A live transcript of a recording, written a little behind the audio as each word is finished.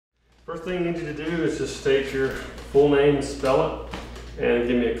First thing you need to do is just state your full name and spell it, and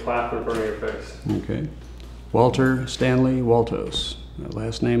give me a clap in front of your face. Okay. Walter Stanley Woltosz.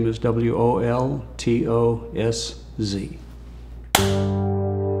 Last name is W-O-L-T-O-S-Z.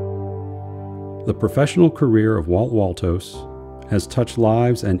 The professional career of Walt Woltosz has touched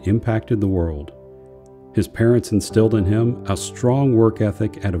lives and impacted the world. His parents instilled in him a strong work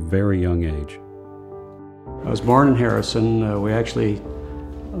ethic at a very young age. I was born in Harrison.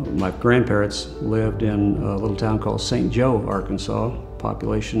 My grandparents lived in a little town called St. Joe, Arkansas,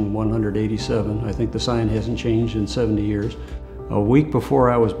 population 187. I think the sign hasn't changed in 70 years. A week before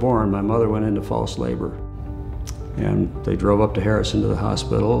I was born, my mother went into false labor. And they drove up to Harrison to the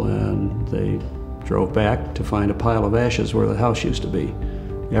hospital, and they drove back to find a pile of ashes where the house used to be.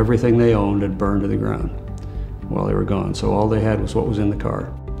 Everything they owned had burned to the ground while they were gone, so all they had was what was in the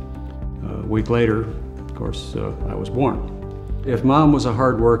car. A week later, of course, I was born. If Mom was a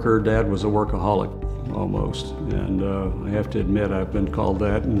hard worker, Dad was a workaholic, almost. And I have to admit, I've been called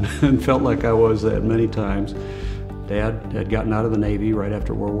that and felt like I was that many times. Dad had gotten out of the Navy right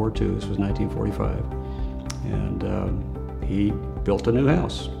after World War II. This was 1945. And he built a new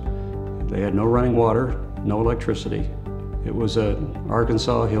house. They had no running water, no electricity. It was an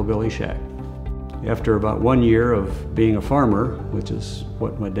Arkansas hillbilly shack. After about 1 year of being a farmer, which is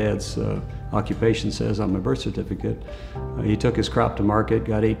what my dad's occupation says on my birth certificate, he took his crop to market,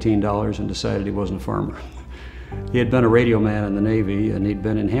 got $18, and decided he wasn't a farmer. He had been a radio man in the Navy, and he'd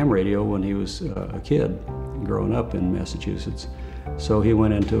been in ham radio when he was a kid, growing up in Massachusetts. So he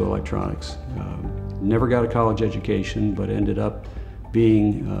went into electronics. Never got a college education, but ended up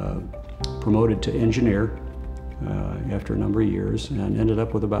being promoted to engineer after a number of years, and ended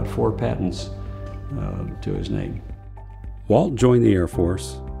up with about 4 patents to his name. Walt joined the Air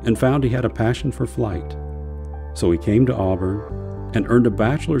Force and found he had a passion for flight. So he came to Auburn and earned a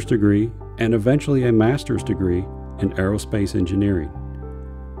bachelor's degree and eventually a master's degree in aerospace engineering.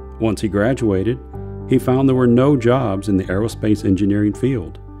 Once he graduated, he found there were no jobs in the aerospace engineering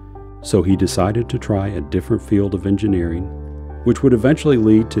field. So he decided to try a different field of engineering, which would eventually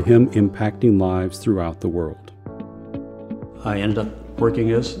lead to him impacting lives throughout the world. I ended up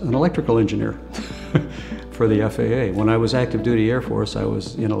working as an electrical engineer for the FAA. When I was active duty Air Force, I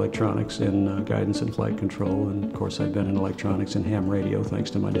was in electronics and guidance and flight control, and of course I'd been in electronics and ham radio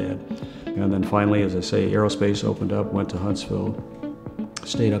thanks to my dad. And then finally, as I say, aerospace opened up, went to Huntsville,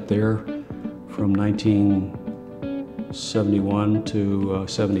 stayed up there from 1971 to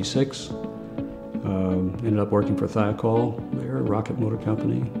 76. Ended up working for Thiokol there, a rocket motor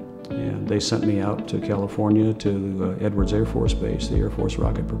company. And they sent me out to California to Edwards Air Force Base, the Air Force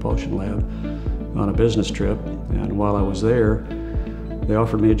Rocket Propulsion Lab, on a business trip. And while I was there, they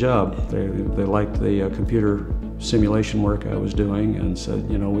offered me a job. They liked the computer simulation work I was doing and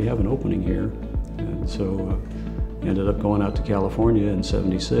said, you know, we have an opening here. And so ended up going out to California in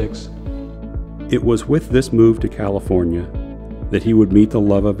 '76. It was with this move to California that he would meet the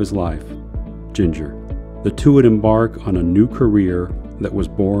love of his life, Ginger. The two would embark on a new career that was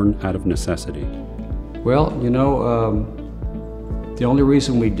born out of necessity. Well, you know, the only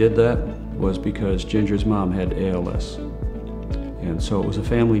reason we did that was because Ginger's mom had ALS. And so it was a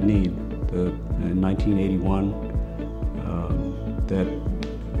family need in 1981 that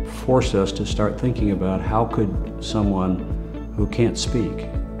forced us to start thinking about how could someone who can't speak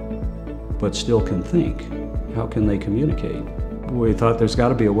but still can think, how can they communicate? We thought there's got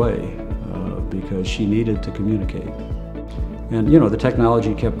to be a way because she needed to communicate. And you know, the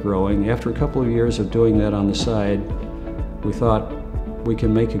technology kept growing. After a couple of years of doing that on the side, we thought we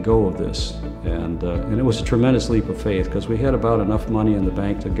can make a go of this. And it was a tremendous leap of faith because we had about enough money in the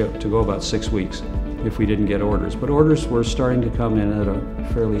bank to go about 6 weeks if we didn't get orders. But orders were starting to come in at a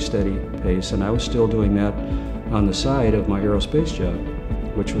fairly steady pace, and I was still doing that on the side of my aerospace job,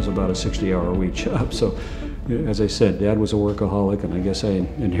 which was about a 60-hour-a-week job. So, as I said, Dad was a workaholic, and I guess I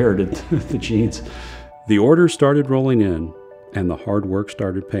inherited the genes. The orders started rolling in, and the hard work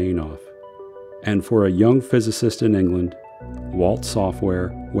started paying off. And for a young physicist in England, Walt's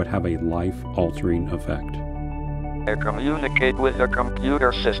software would have a life-altering effect. I communicate with a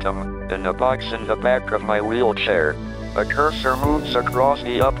computer system in a box in the back of my wheelchair. A cursor moves across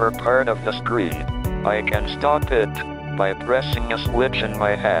the upper part of the screen. I can stop it by pressing a switch in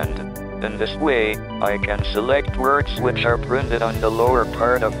my hand. In this way, I can select words which are printed on the lower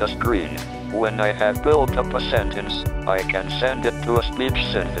part of the screen. When I have built up a sentence, I can send it to a speech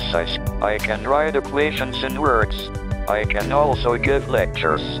synthesizer. I can write equations in words. I can also give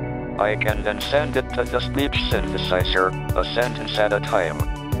lectures. I can then send it to the speech synthesizer, a sentence at a time.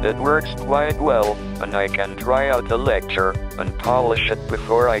 It works quite well, and I can try out the lecture and polish it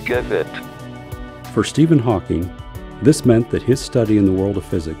before I give it. For Stephen Hawking, this meant that his study in the world of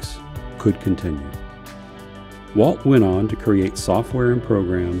physics could continue. Walt went on to create software and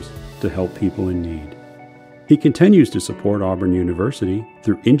programs to help people in need. He continues to support Auburn University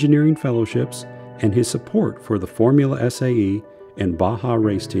through engineering fellowships and his support for the Formula SAE and Baja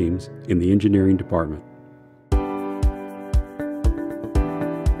race teams in the engineering department.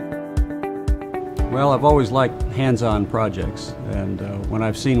 Well, I've always liked hands-on projects, and when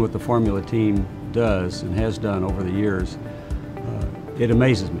I've seen what the Formula team does and has done over the years, it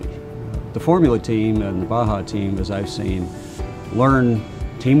amazes me. The Formula team and the Baja team, as I've seen, learn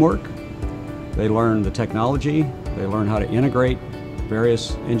teamwork, they learn the technology, they learn how to integrate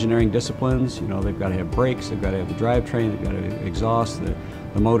various engineering disciplines. You know, they've got to have brakes, they've got to have the drivetrain, they've got to exhaust,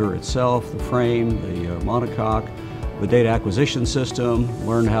 the motor itself, the frame, the monocoque, the data acquisition system,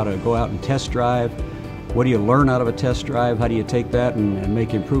 learn how to go out and test drive. What do you learn out of a test drive? How do you take that and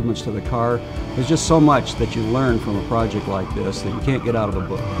make improvements to the car? There's just so much that you learn from a project like this that you can't get out of a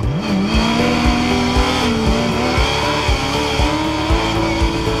book.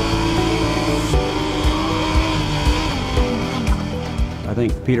 I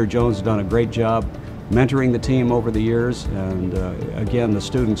think Peter Jones has done a great job mentoring the team over the years, and again, the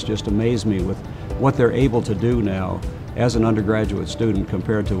students just amaze me with what they're able to do now as an undergraduate student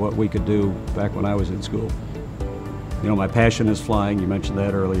compared to what we could do back when I was in school. You know, my passion is flying, you mentioned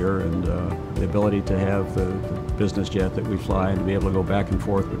that earlier, and the ability to have the business jet that we fly and to be able to go back and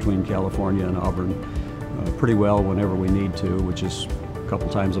forth between California and Auburn pretty well whenever we need to, which is a couple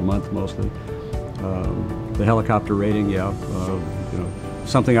times a month mostly. The helicopter rating, yeah, you know,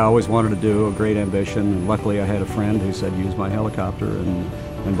 something I always wanted to do, a great ambition, and luckily I had a friend who said use my helicopter,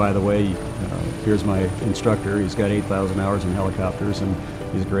 and by the way, here's my instructor. He's got 8,000 hours in helicopters, and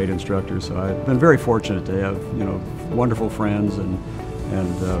he's a great instructor. So I've been very fortunate to have, you know, wonderful friends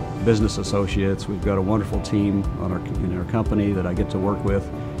and business associates. We've got a wonderful team in our company that I get to work with,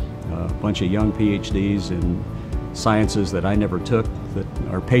 a bunch of young PhDs in sciences that I never took that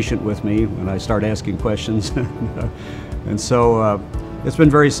are patient with me when I start asking questions. And so it's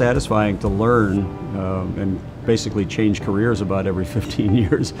been very satisfying to learn and basically change careers about every 15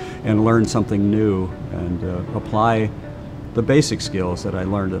 years and learn something new and apply the basic skills that I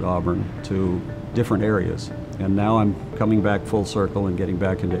learned at Auburn to different areas. And now I'm coming back full circle and getting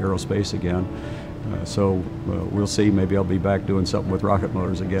back into aerospace again. So we'll see, maybe I'll be back doing something with rocket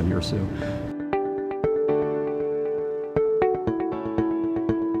motors again here soon.